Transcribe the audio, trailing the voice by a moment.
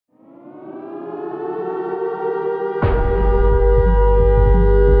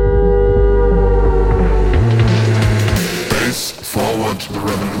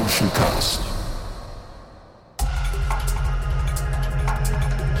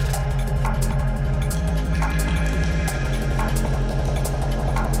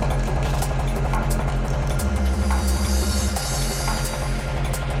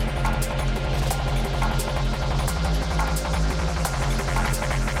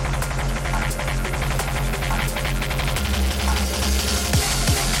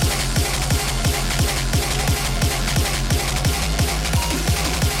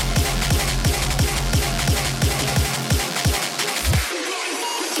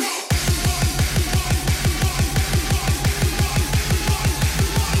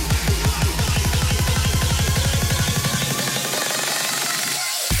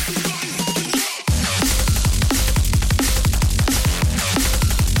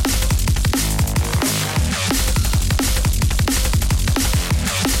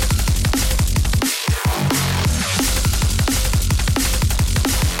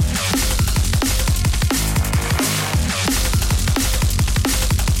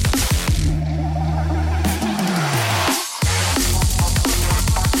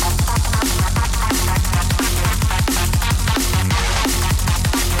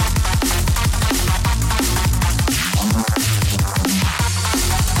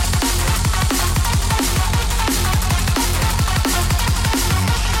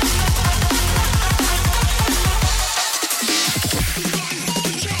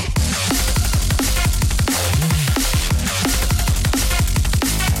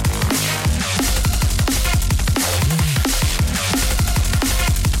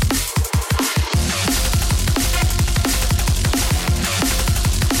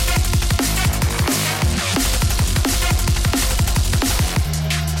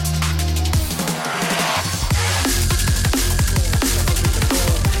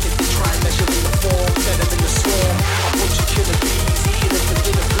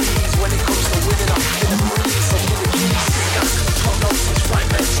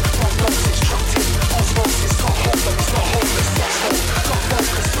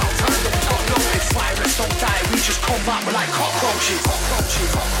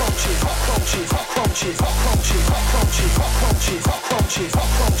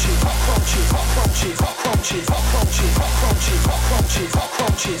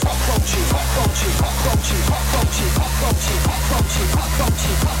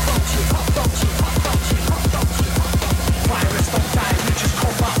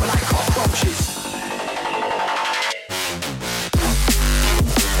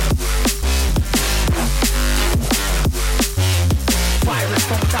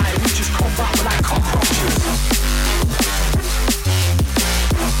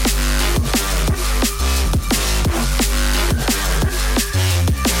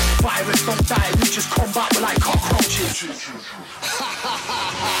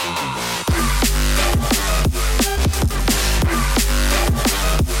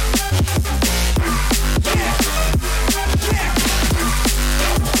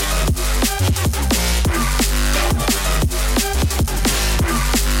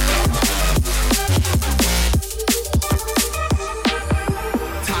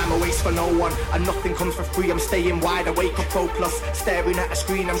Staring at a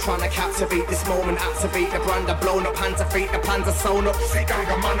screen, I'm trying to captivate this moment, activate the brand. I've blown up, hands are fake, the plans are sewn up. Sick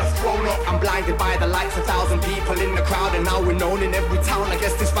anger man has grown up. I'm blinded by the lights, 1,000 people in the crowd, and now we're known in every town. I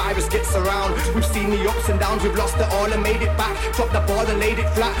guess this virus gets around. We've seen the ups and downs, we've lost it all and made it back. Dropped the ball and laid it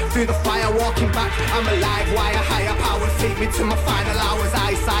flat, through the fire walking back. I'm alive, why a higher power take me to my final hours.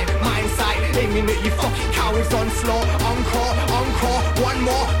 Eyesight, mindsight, aiming at you fucking cowards. On slow, encore, one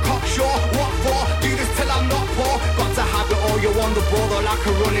more, cocksure, what for? Do this till I'm not poor. Got to have it all, you're on the ball or like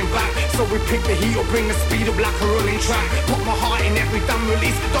a running back. So we pick the heat or bring the speed up like a running track. Put my heart in every damn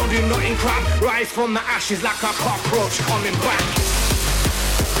release, don't do nothing crap. Rise from the ashes like a cockroach, coming back.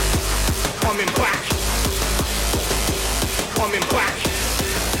 Coming back. Coming back.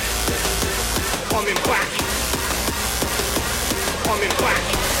 Coming back. Coming back.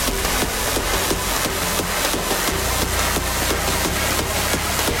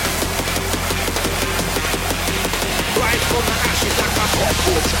 Rise from the ashes like a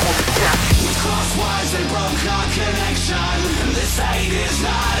cockroach, coming back. We crossed wires, they broke our connection. This hate is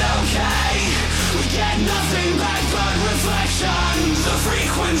not okay. We get nothing back but reflection. The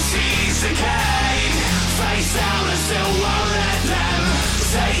frequencies decayed. Face down and still won't let them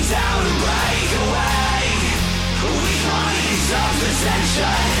stay down and break away. We can't ease up the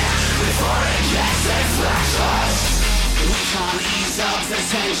tension before it gets a flash us. We can't ease up the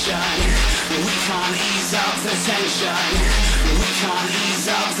tension. We can't ease up the tension. We can't ease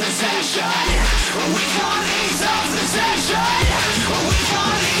up the tension. We can't ease up the tension. We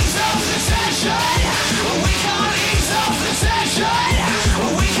can't ease up the tension. We can't ease up the tension.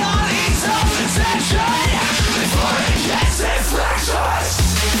 We can't ease up the tension before it gets a flash us.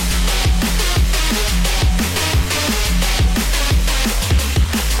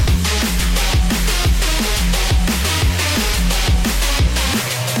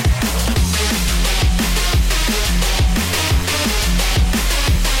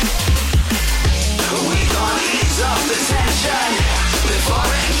 The tension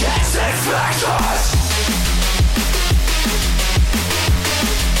before it gets a flash us.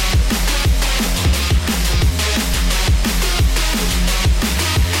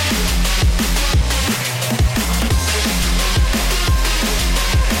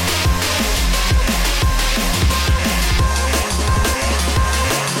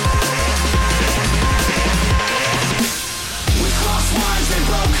 We crossed lines, they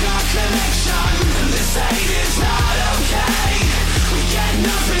broke our connection. This hate is not okay. We get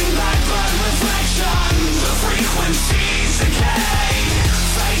nothing back but reflection. The frequencies decay.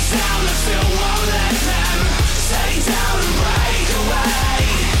 Face down and still won't let them stay down and break away.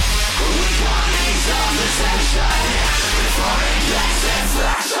 We can't ease up the tension before it gets to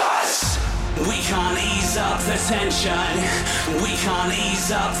flash us. We can't ease up the tension. We can't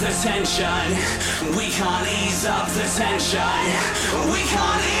ease up the tension. We can't ease up the tension. We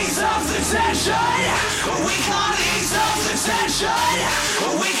can't ease up the tension. We can't ease up the tension.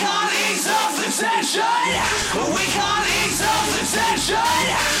 We can't ease up the tension. We can't ease up the tension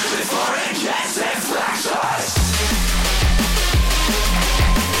before it gets to flash us.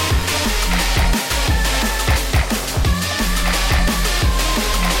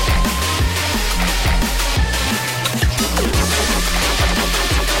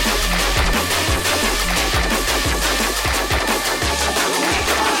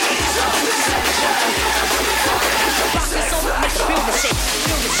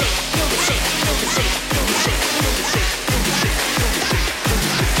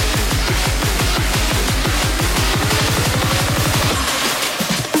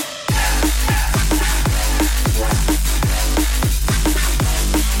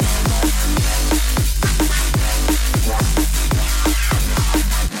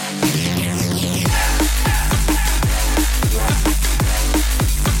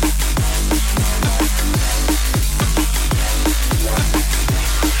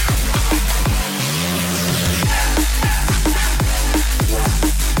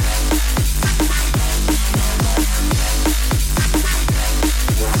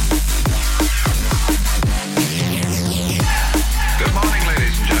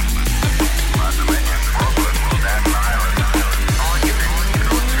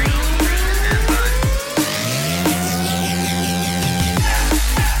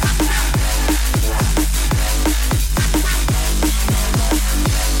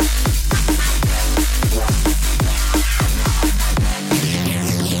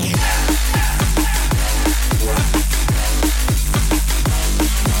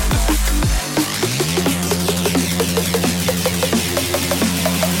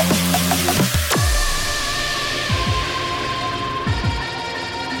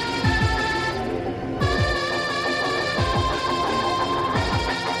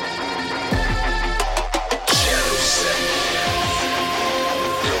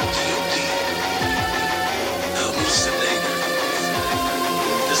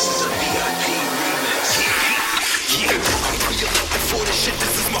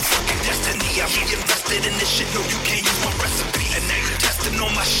 shit, no, you can't use my recipe. And now you're testing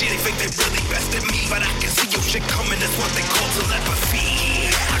on my shit, they think they really best at me. But I can see your shit coming, that's what they call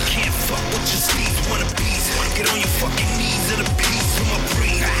telepathy. I can't fuck with your sleeves, wanna bees. Get on your fucking knees and a piece from my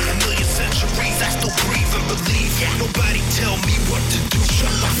breathe. A million centuries, I still breathe and believe. Nobody tell me what to do,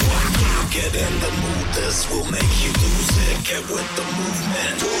 shut the fuck up. Get in the mood, this will make you lose it. Get with the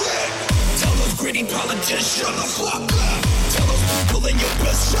movement. Do it. Tell those greedy politicians, shut the fuck up. Tell those people in your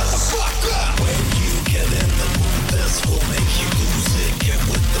best, shut the fuck up. When you get in the mood, this will make you lose it. Get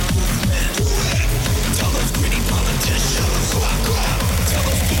with the movement. Do it. Tell those greedy politicians, shut the fuck up. Tell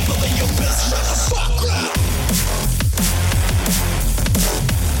those people in your best, shut the fuck up.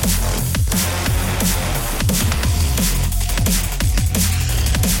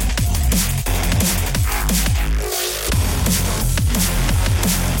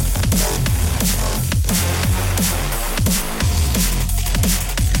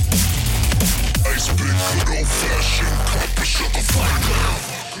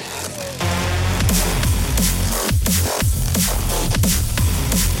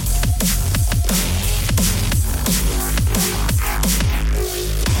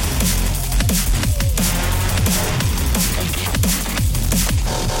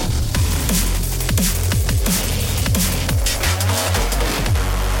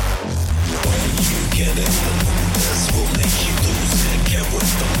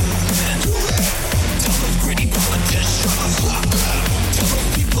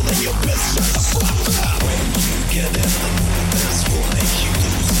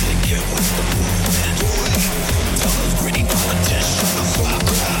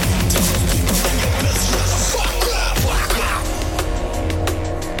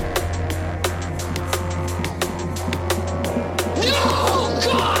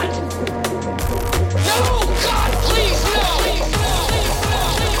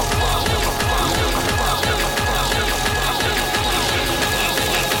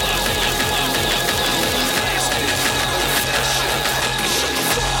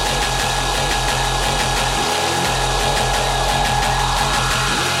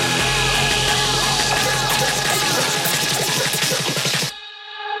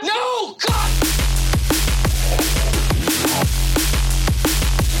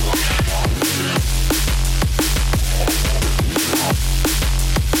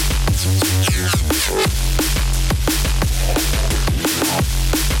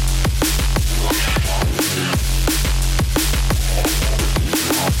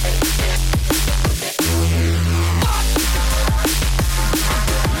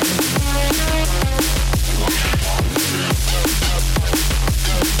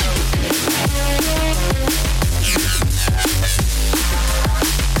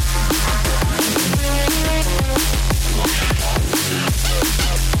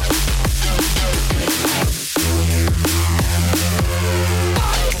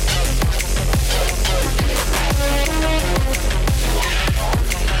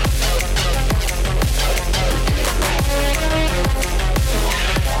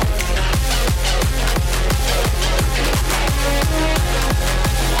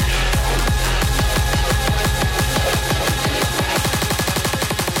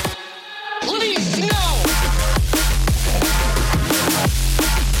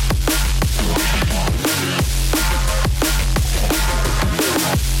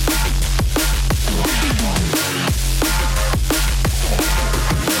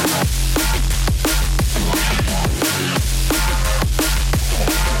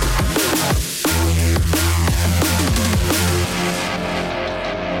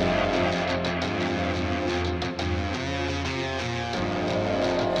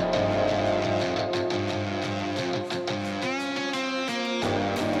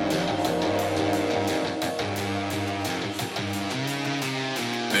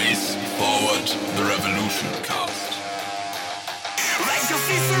 The Revolution Cast. Raise your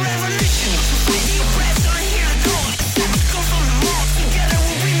fist for revolution. Fight the oppressed, I hear the call. Come from the mall. Together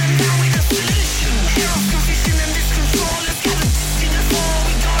we'll win and now with a solution. Era of confusion and discontrol. Let's get it in the fall.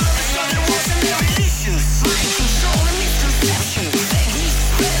 We gone on the southern wars and their illusions. Mind control and misconception. Fake news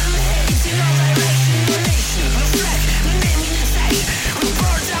spread and hate in all direction. No nation, no flag, no name in attack. We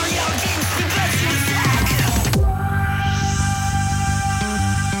burn down your games, we got to attack.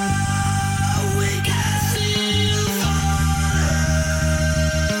 We got to fight.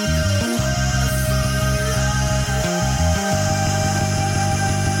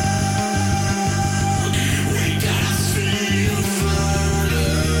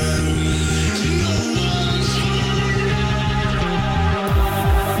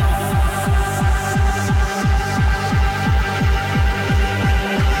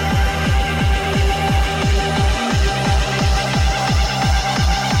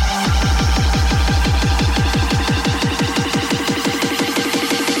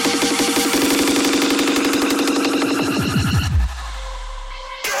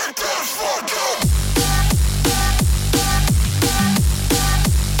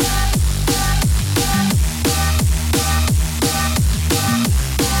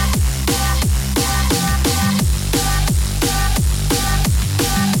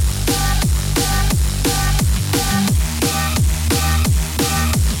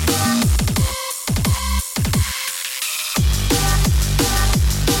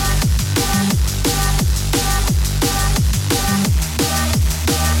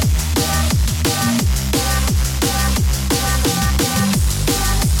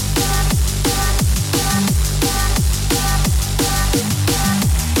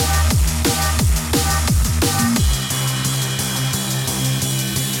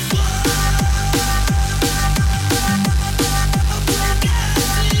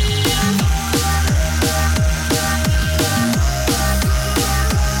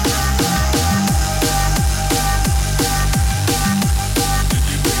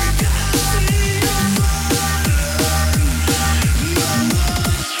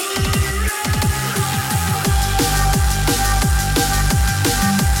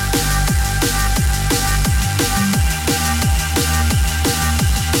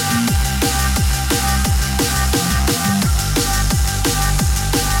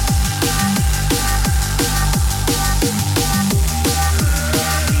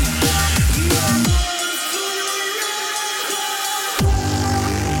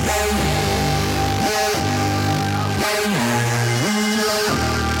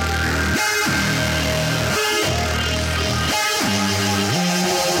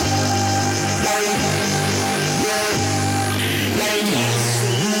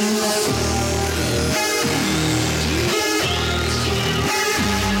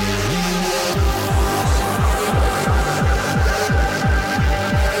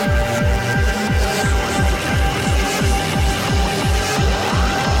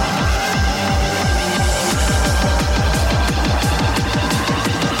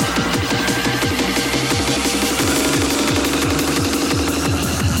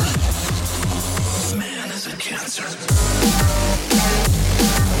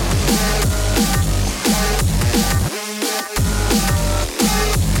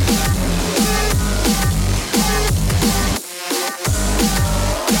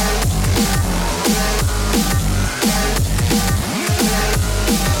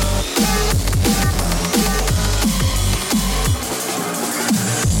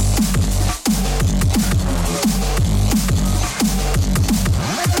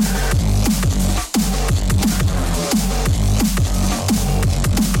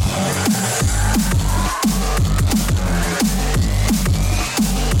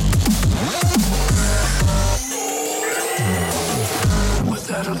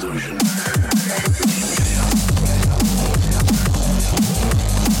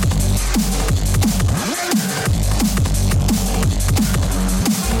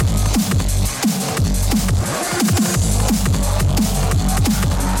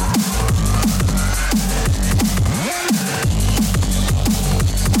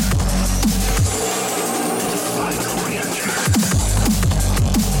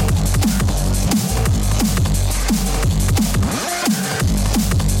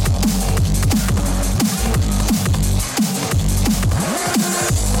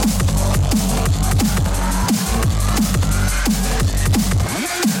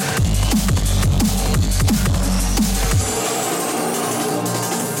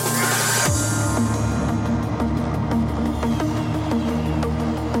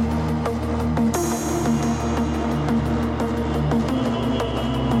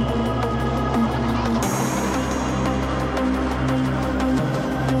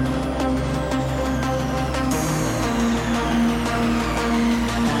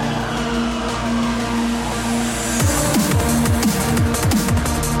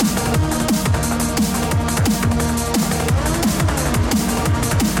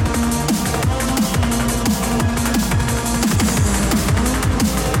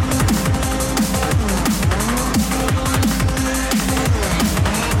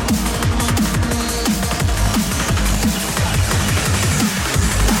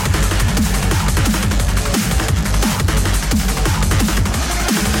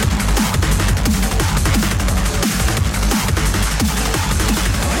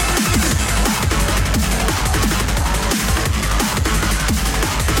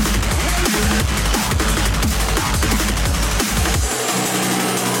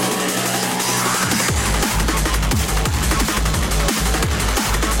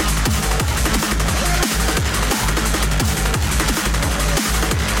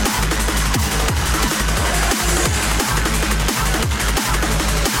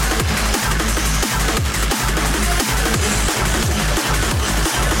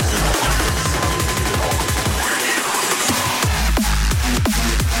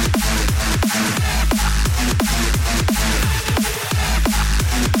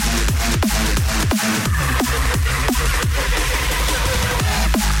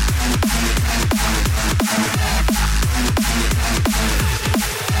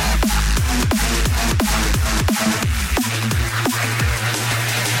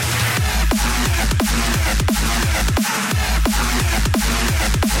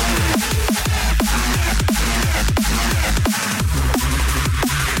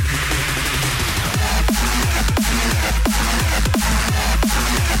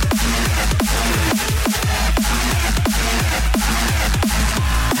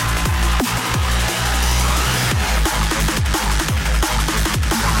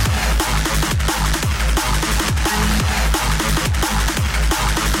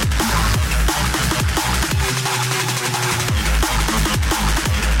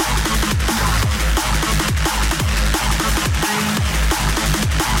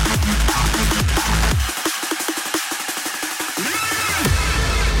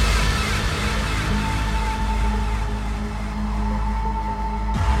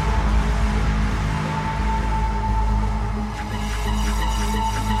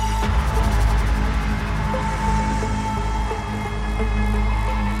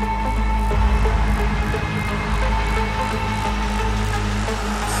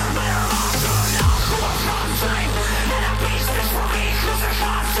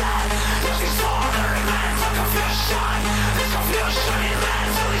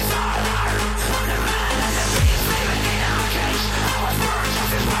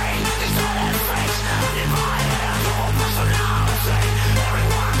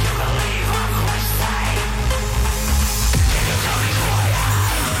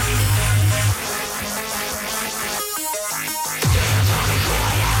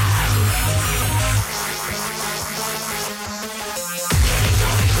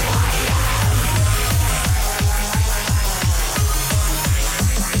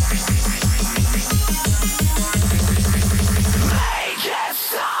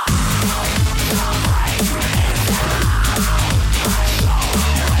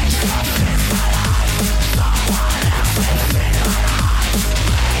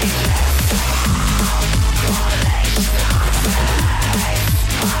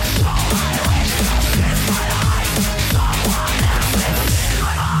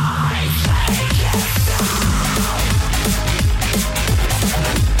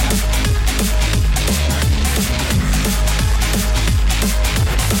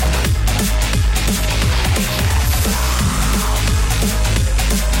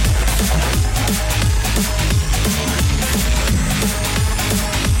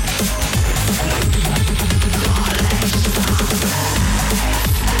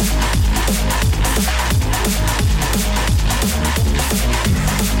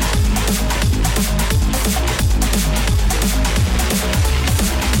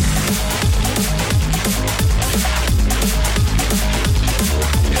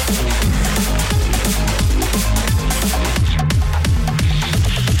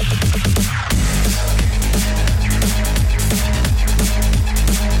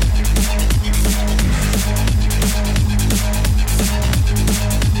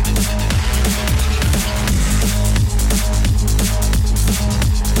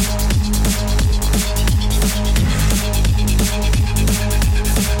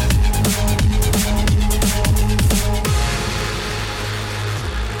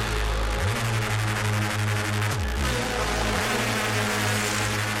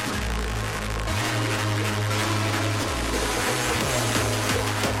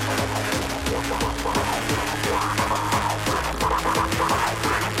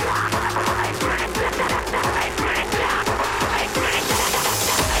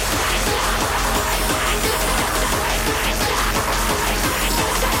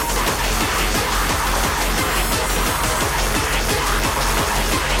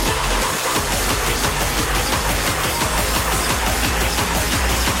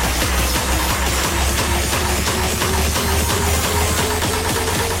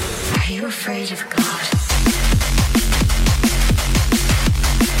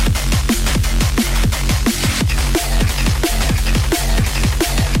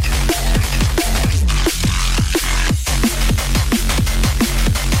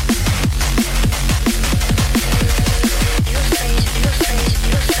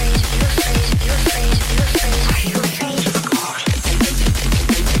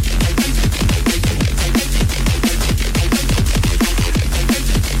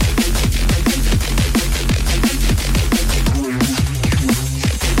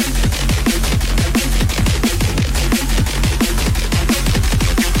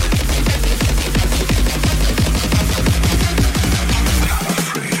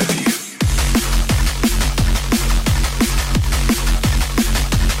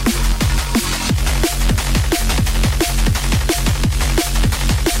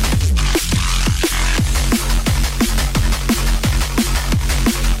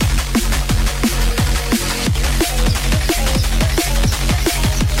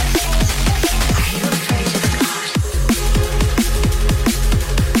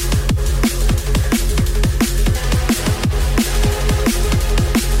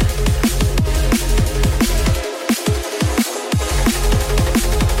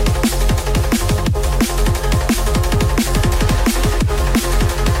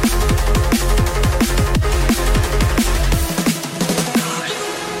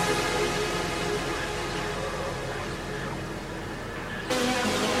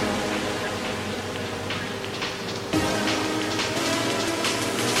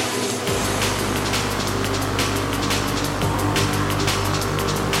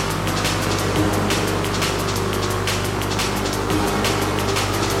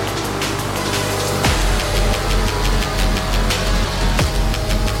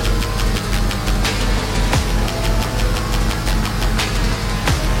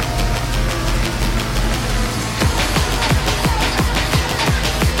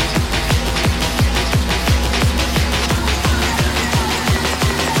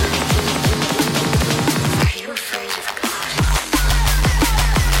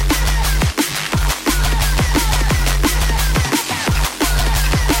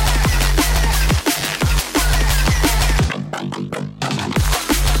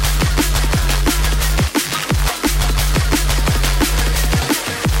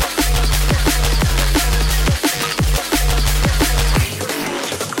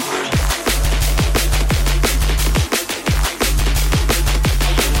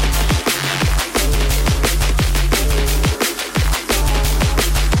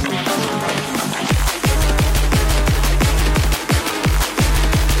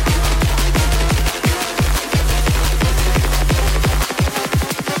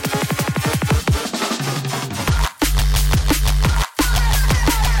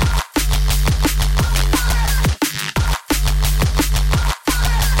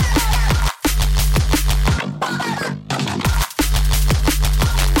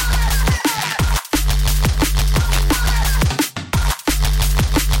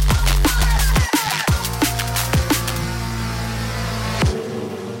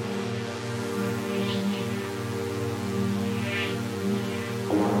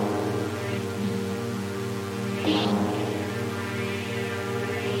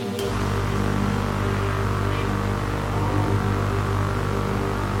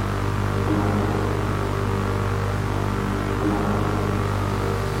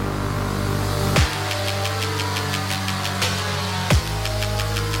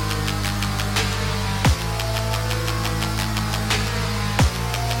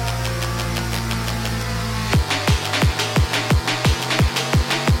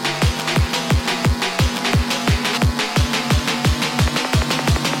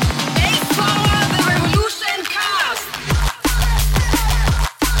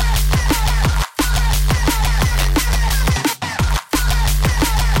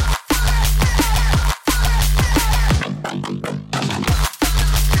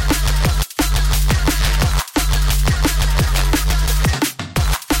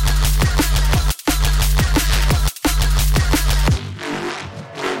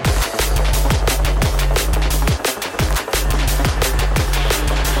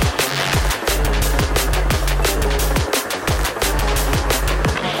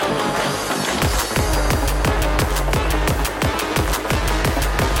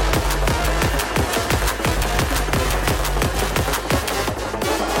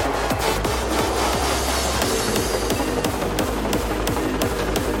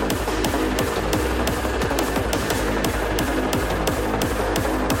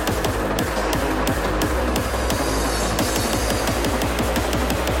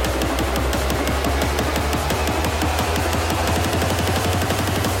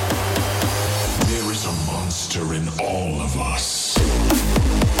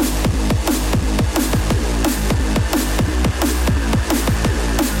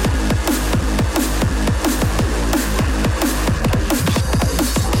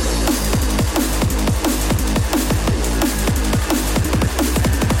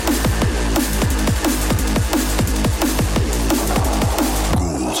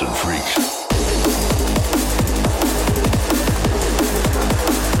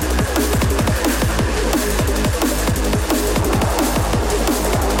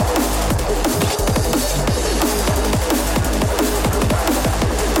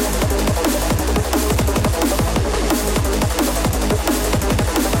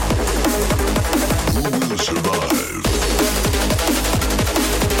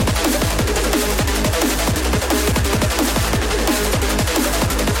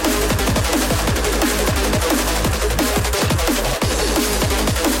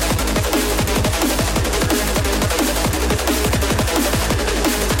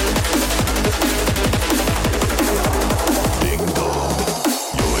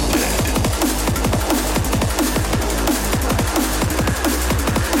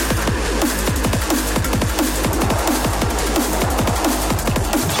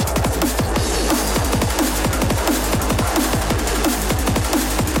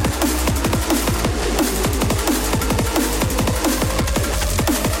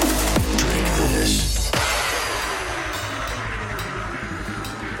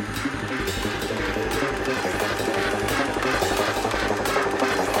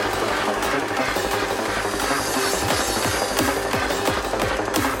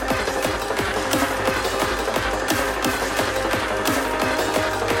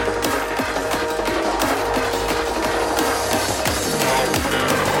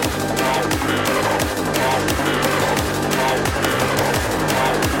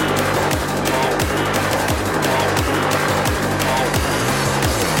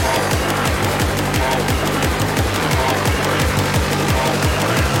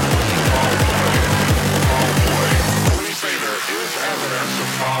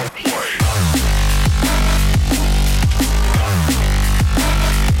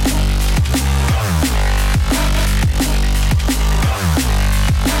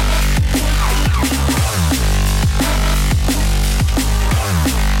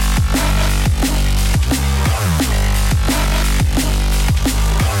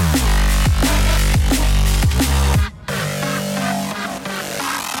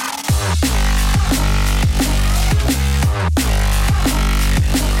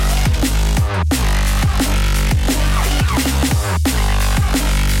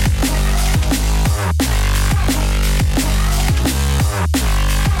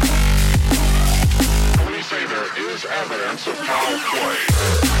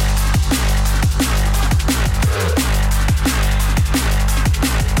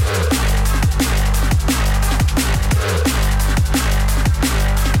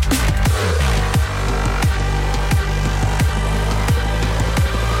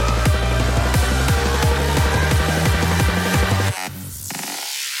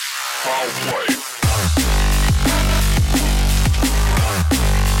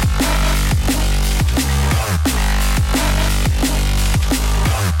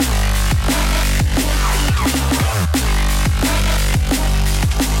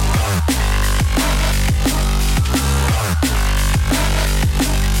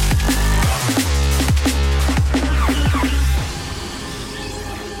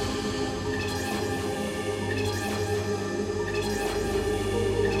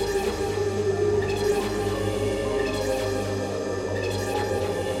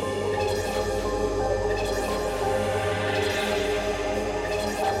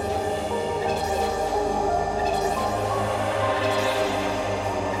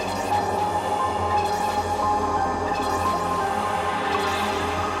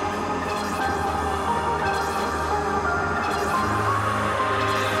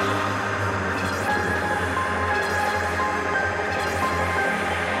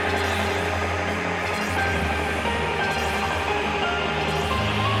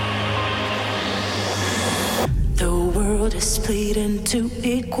 Split into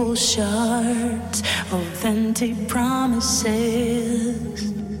equal shards of empty promises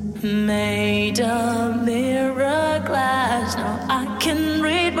made of mirror glass. Now I can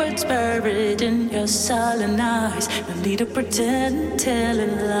read what's buried in your sullen eyes. No need to pretend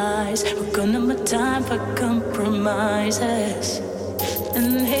telling lies. We're gonna make time for compromises.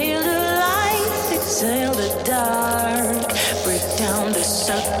 Inhale the light, exhale the dark. Break down the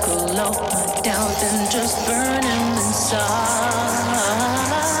circle of my doubt and just burn him inside.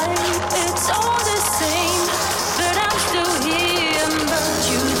 It's all the same, but I'm still here, but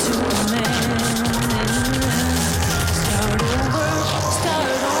you too, man.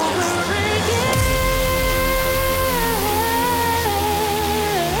 Start over again.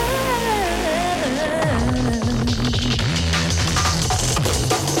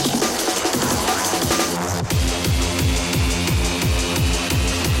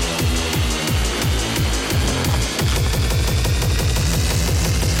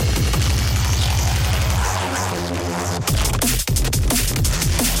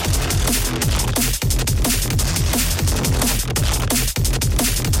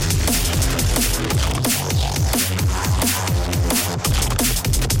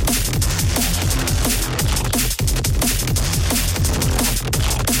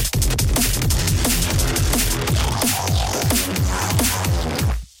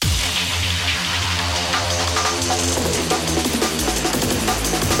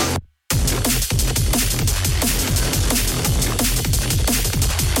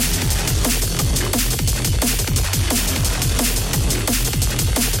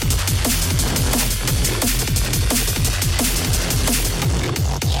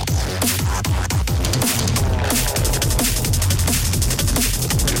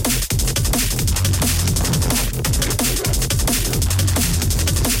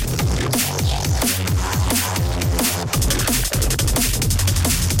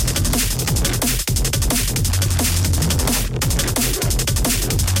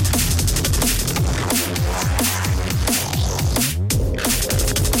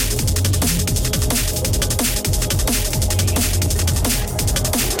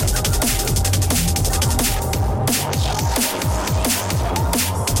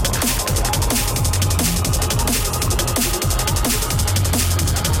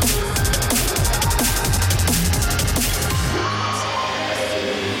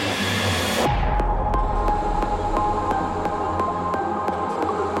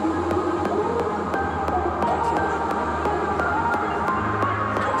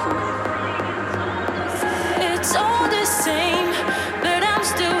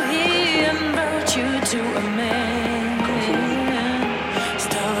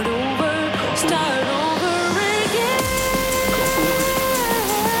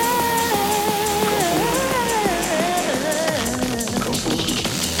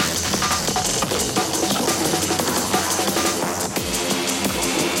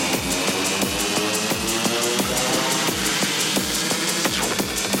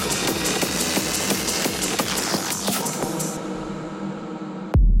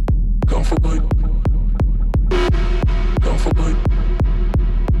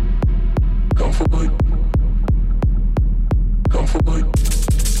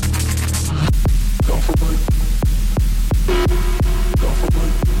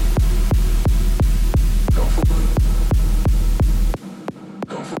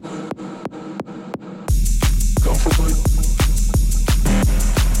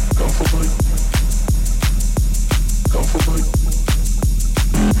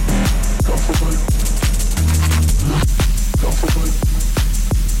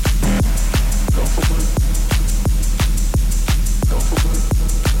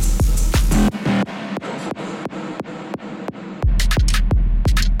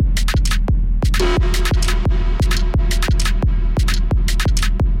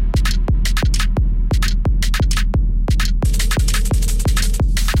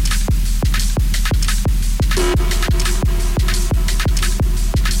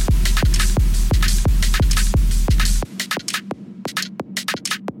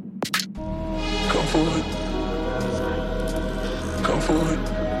 forward. Come forward.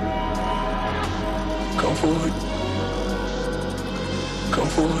 Come forward. Come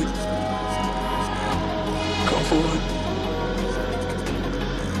forward. Come forward.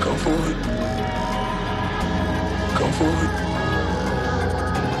 Come forward. Come forward. Come forward. Come forward. Come forward.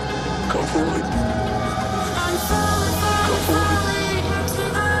 Come forward. Come forward.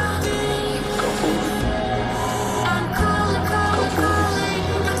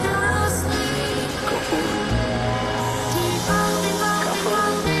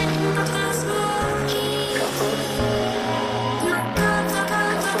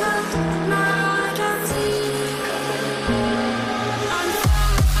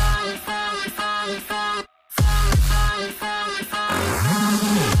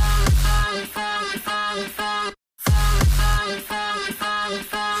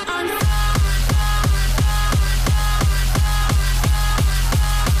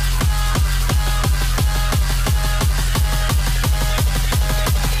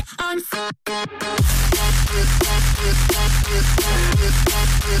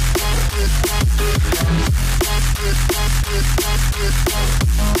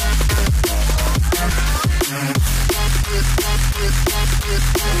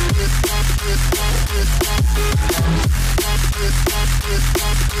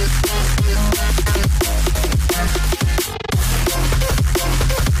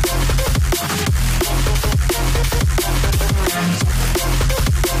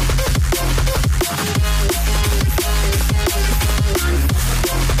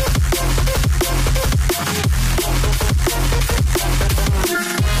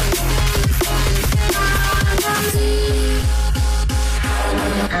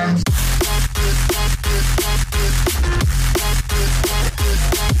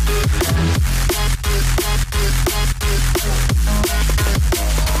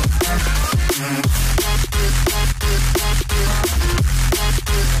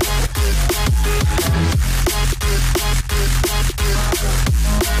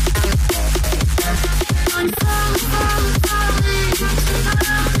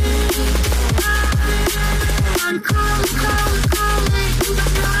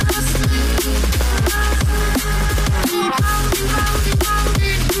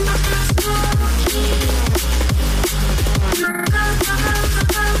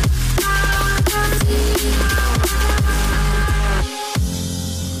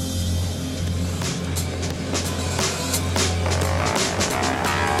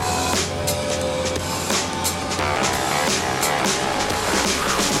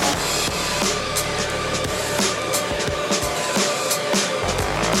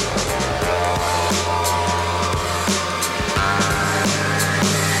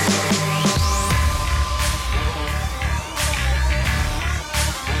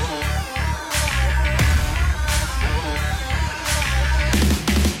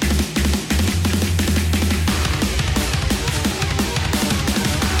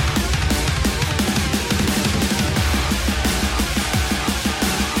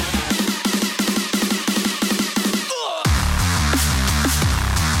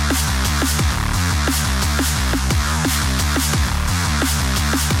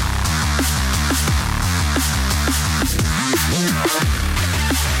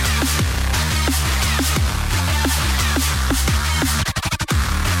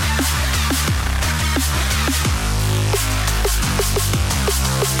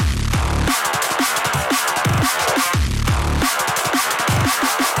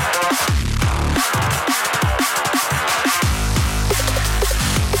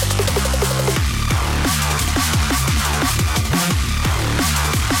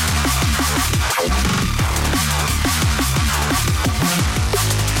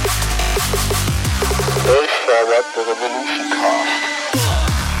 The Revolution Cast.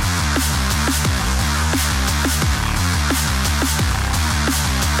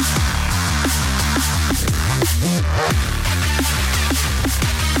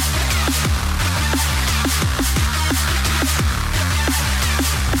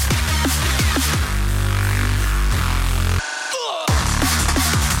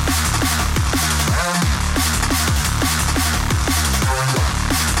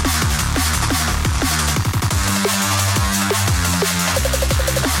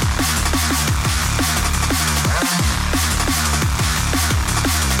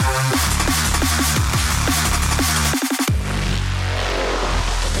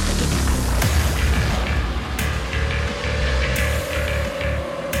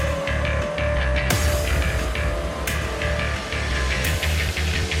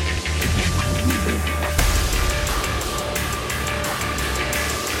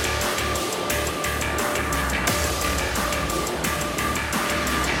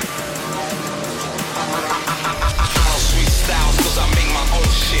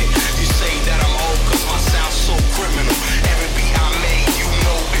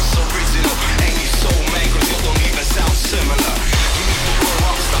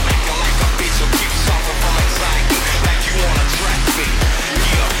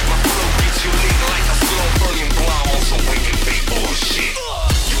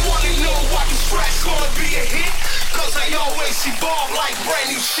 always evolve like brand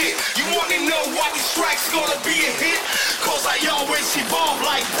new shit. You wanna know why this track's gonna be a hit? Cause I always evolve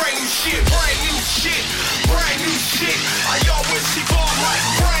like brand new shit. Brand new shit, brand new shit. I always evolve like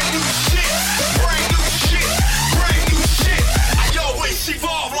brand new shit. Brand new shit, brand new shit. I always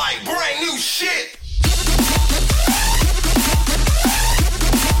evolve like brand new shit.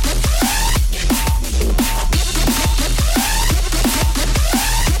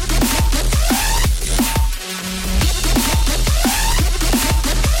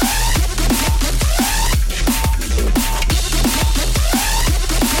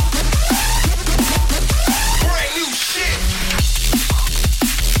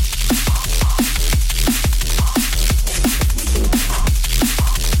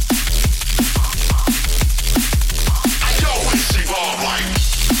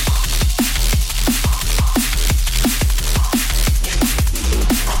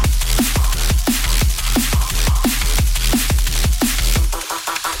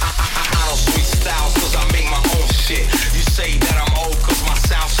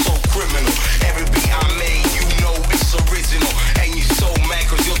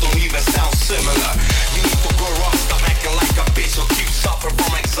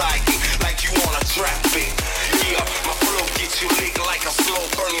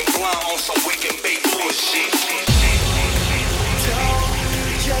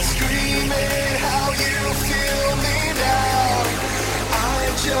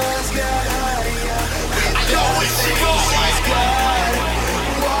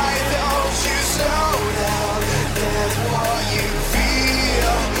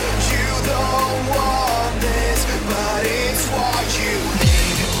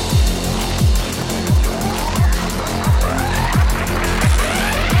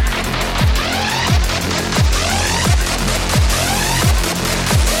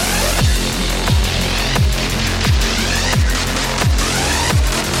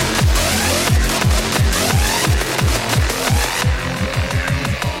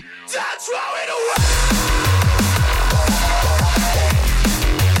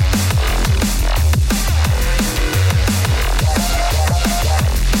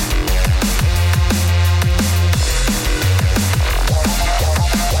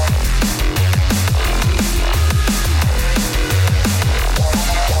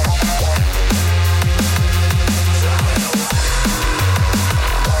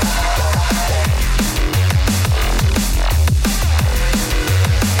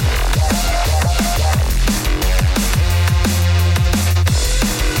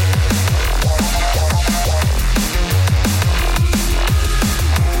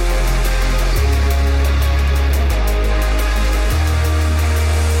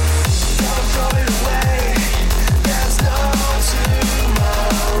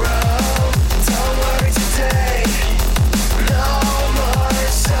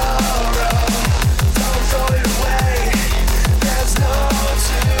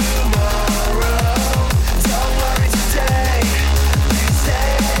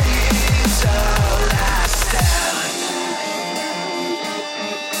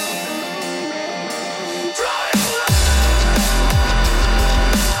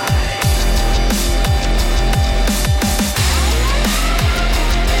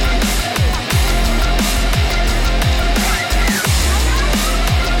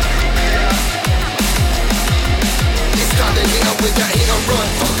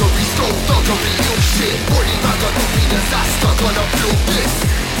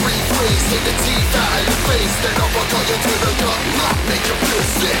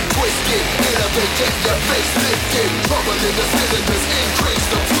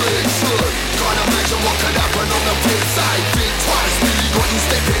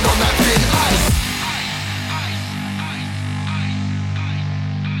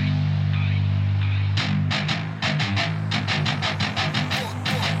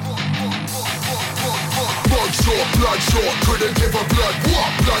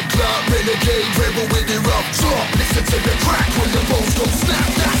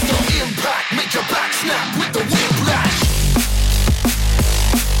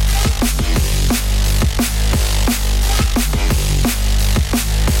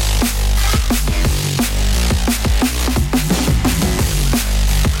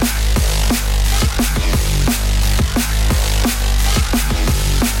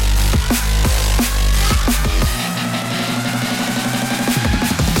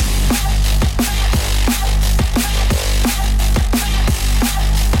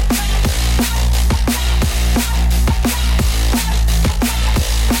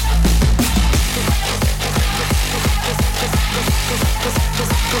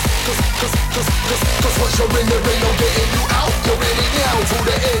 Cause once you're in there ain't no getting you out. You're in it now to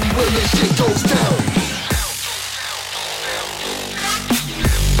the end when this shit goes down.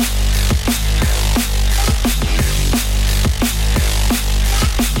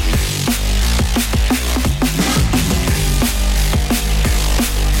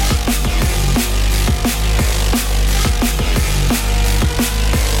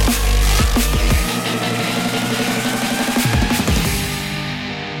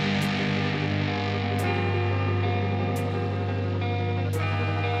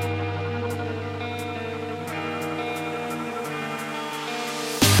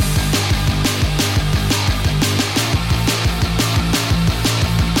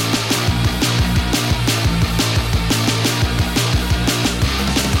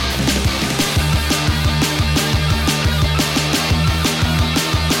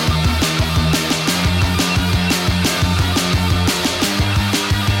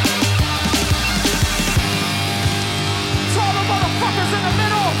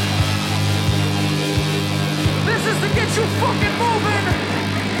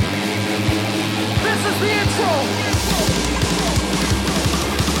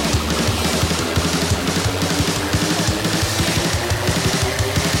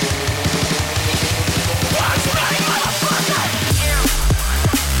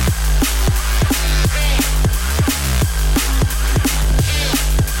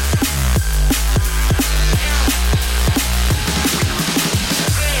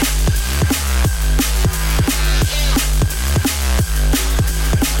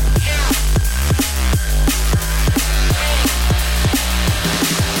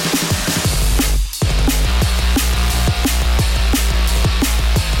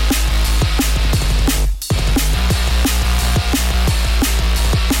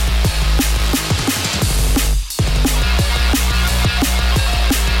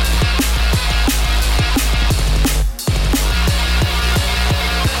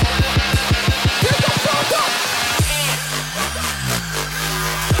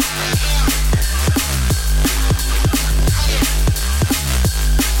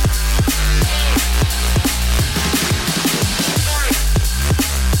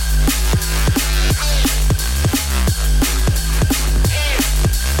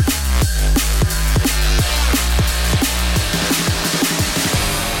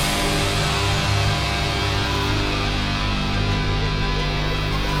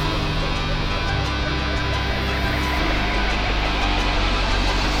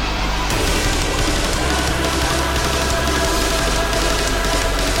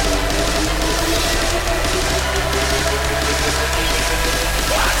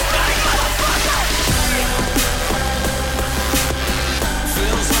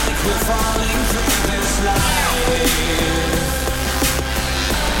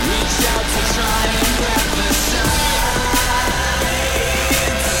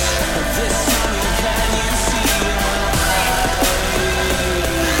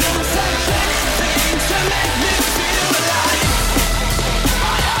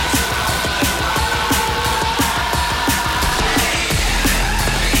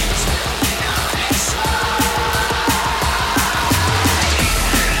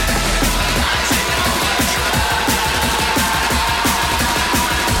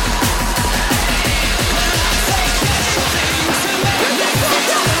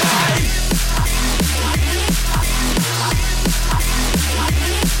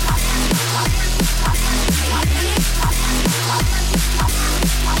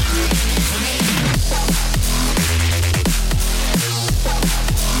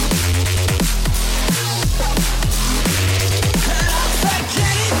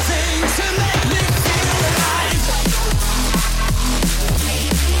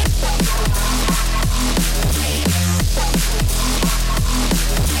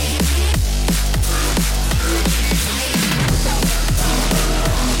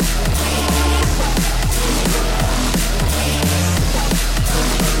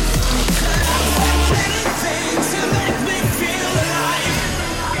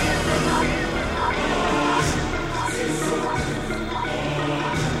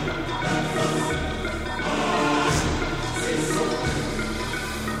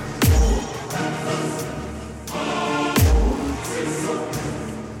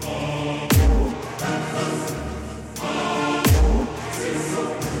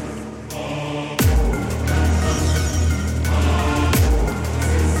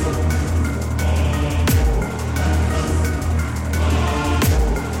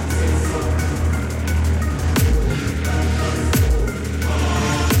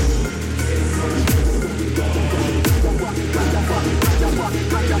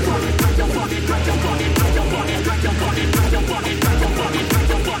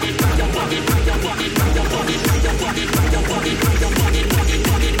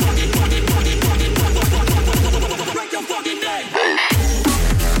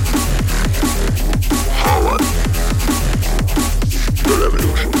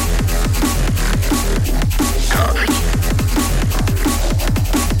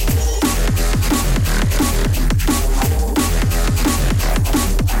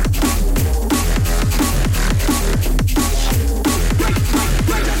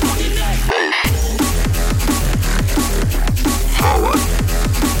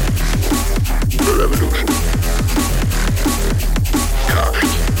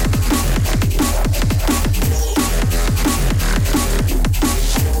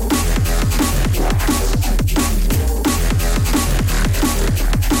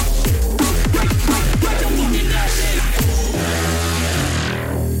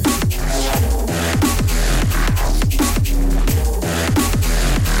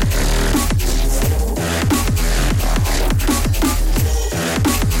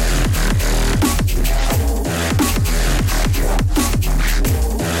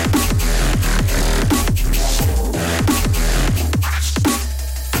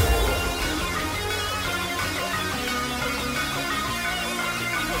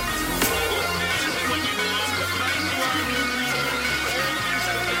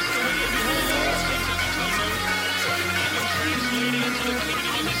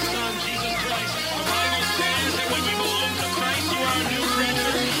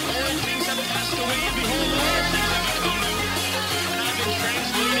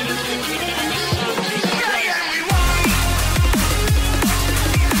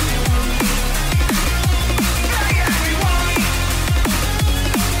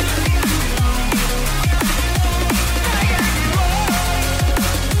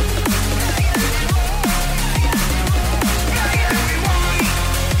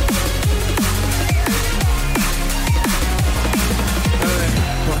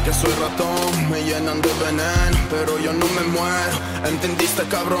 Soy ratón, me llenan de veneno, pero yo no me muero, ¿entendiste,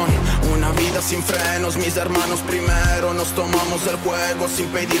 cabrón? Una vida sin frenos, mis hermanos primero. Nos tomamos el juego sin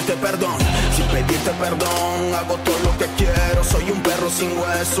pedirte perdón. Sin pedirte perdón, hago todo lo que quiero. Soy un perro sin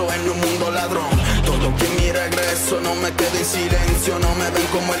hueso en un mundo ladrón. Todo que mi regreso, no me quedo en silencio. No me ven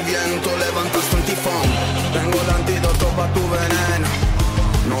como el viento, levantaste un tifón. Tengo el antídoto pa' tu veneno.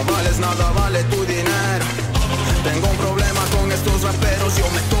 No vales nada, vale tu dinero. Tengo un problema con estos raperos, yo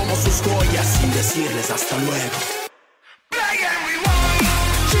me tomo sus joyas sin decirles hasta luego. Play and rewind,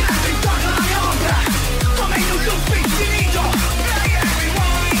 girando intorno alla mia ombra, come in un loop infinito. Play and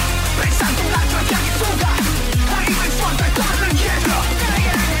rewind, pensando un'altra via di fuga, arrivo in fondo e torno indietro. Play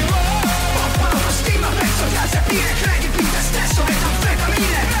and rewind, poppa l'autostima, penso di alzapire, credi più in te stesso che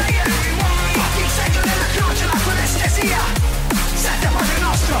t'anfetamine. Play and rewind, porti il segno della croce, la tua anestesia. Sette Padre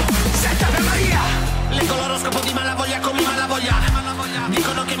Nostro, sette Ave Maria. Leggo l'oroscopo di Malavoglia con mi Malavoglia.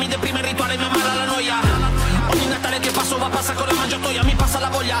 Dicono che mi deprime il rituale, mi ammala la noia. Ogni Natale che passo va passa con la mangiatoia, mi passa la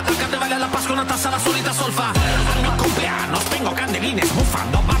voglia. Dal carnevale alla Pasqua una tassa la solita solfa. Al mio compleanno spengo candeline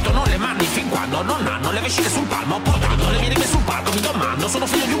sbuffando, battono le mani fin quando non hanno le vesciche sul palmo, portando le mie rime sul palco. Mi domando, sono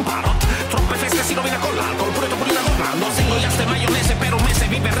figlio di un parrot. Troppe feste si rovina con l'alcol, pure Topolino ad Orlando. Sengo iaste e maionese per un mese,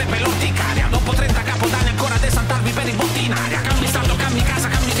 vive il rap e l'orticaria. Dopo 30 capodanni ancora ad esaltarvi per i botti in aria. Cambi stato, cambi casa,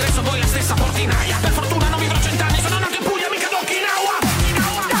 cambi ingresso, voi la stessa portinaia. Per fortuna non vivrò 100 anni, sono nato in Puglia, mica ad Okinawa.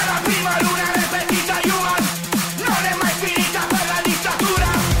 Dalla prima luna repetita human, non è mai finita per la dittatura.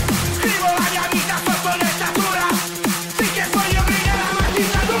 Scrivo la mia vita sotto dettatura, finché voglio brilla la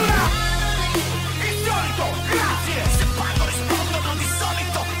magistratura. Il solito, grazie, se parlo rispondo non di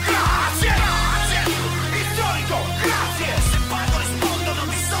solito. Grazie, grazie. Il solito, grazie, se parlo rispondo non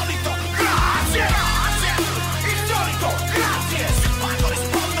di solito. Grazie, grazie. Il solito, grazie, se parlo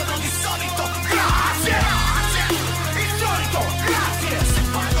rispondo non di solito. Grazie, grazie. Il solito, grazie, se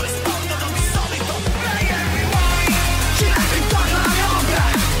parlo rispondo non di solito. Play and rewind, girando intorno alla mia ombra,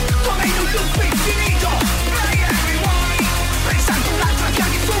 come in un loop infinito. Play and rewind, pensando un'altra via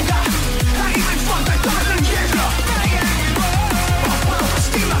di fuga, arrivo in fondo e torno indietro. Play and rewind, poppa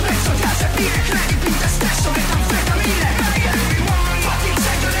l'autostima, penso di alzapire, credi più in te stesso che t'anfetamine. Play and rewind, porti il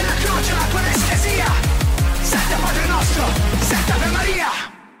segno della croce, la tua anestesia. Sette Padre Nostro, sette Ave Maria.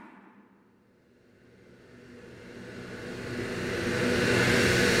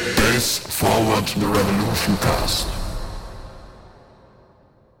 Face forward the revolution cast.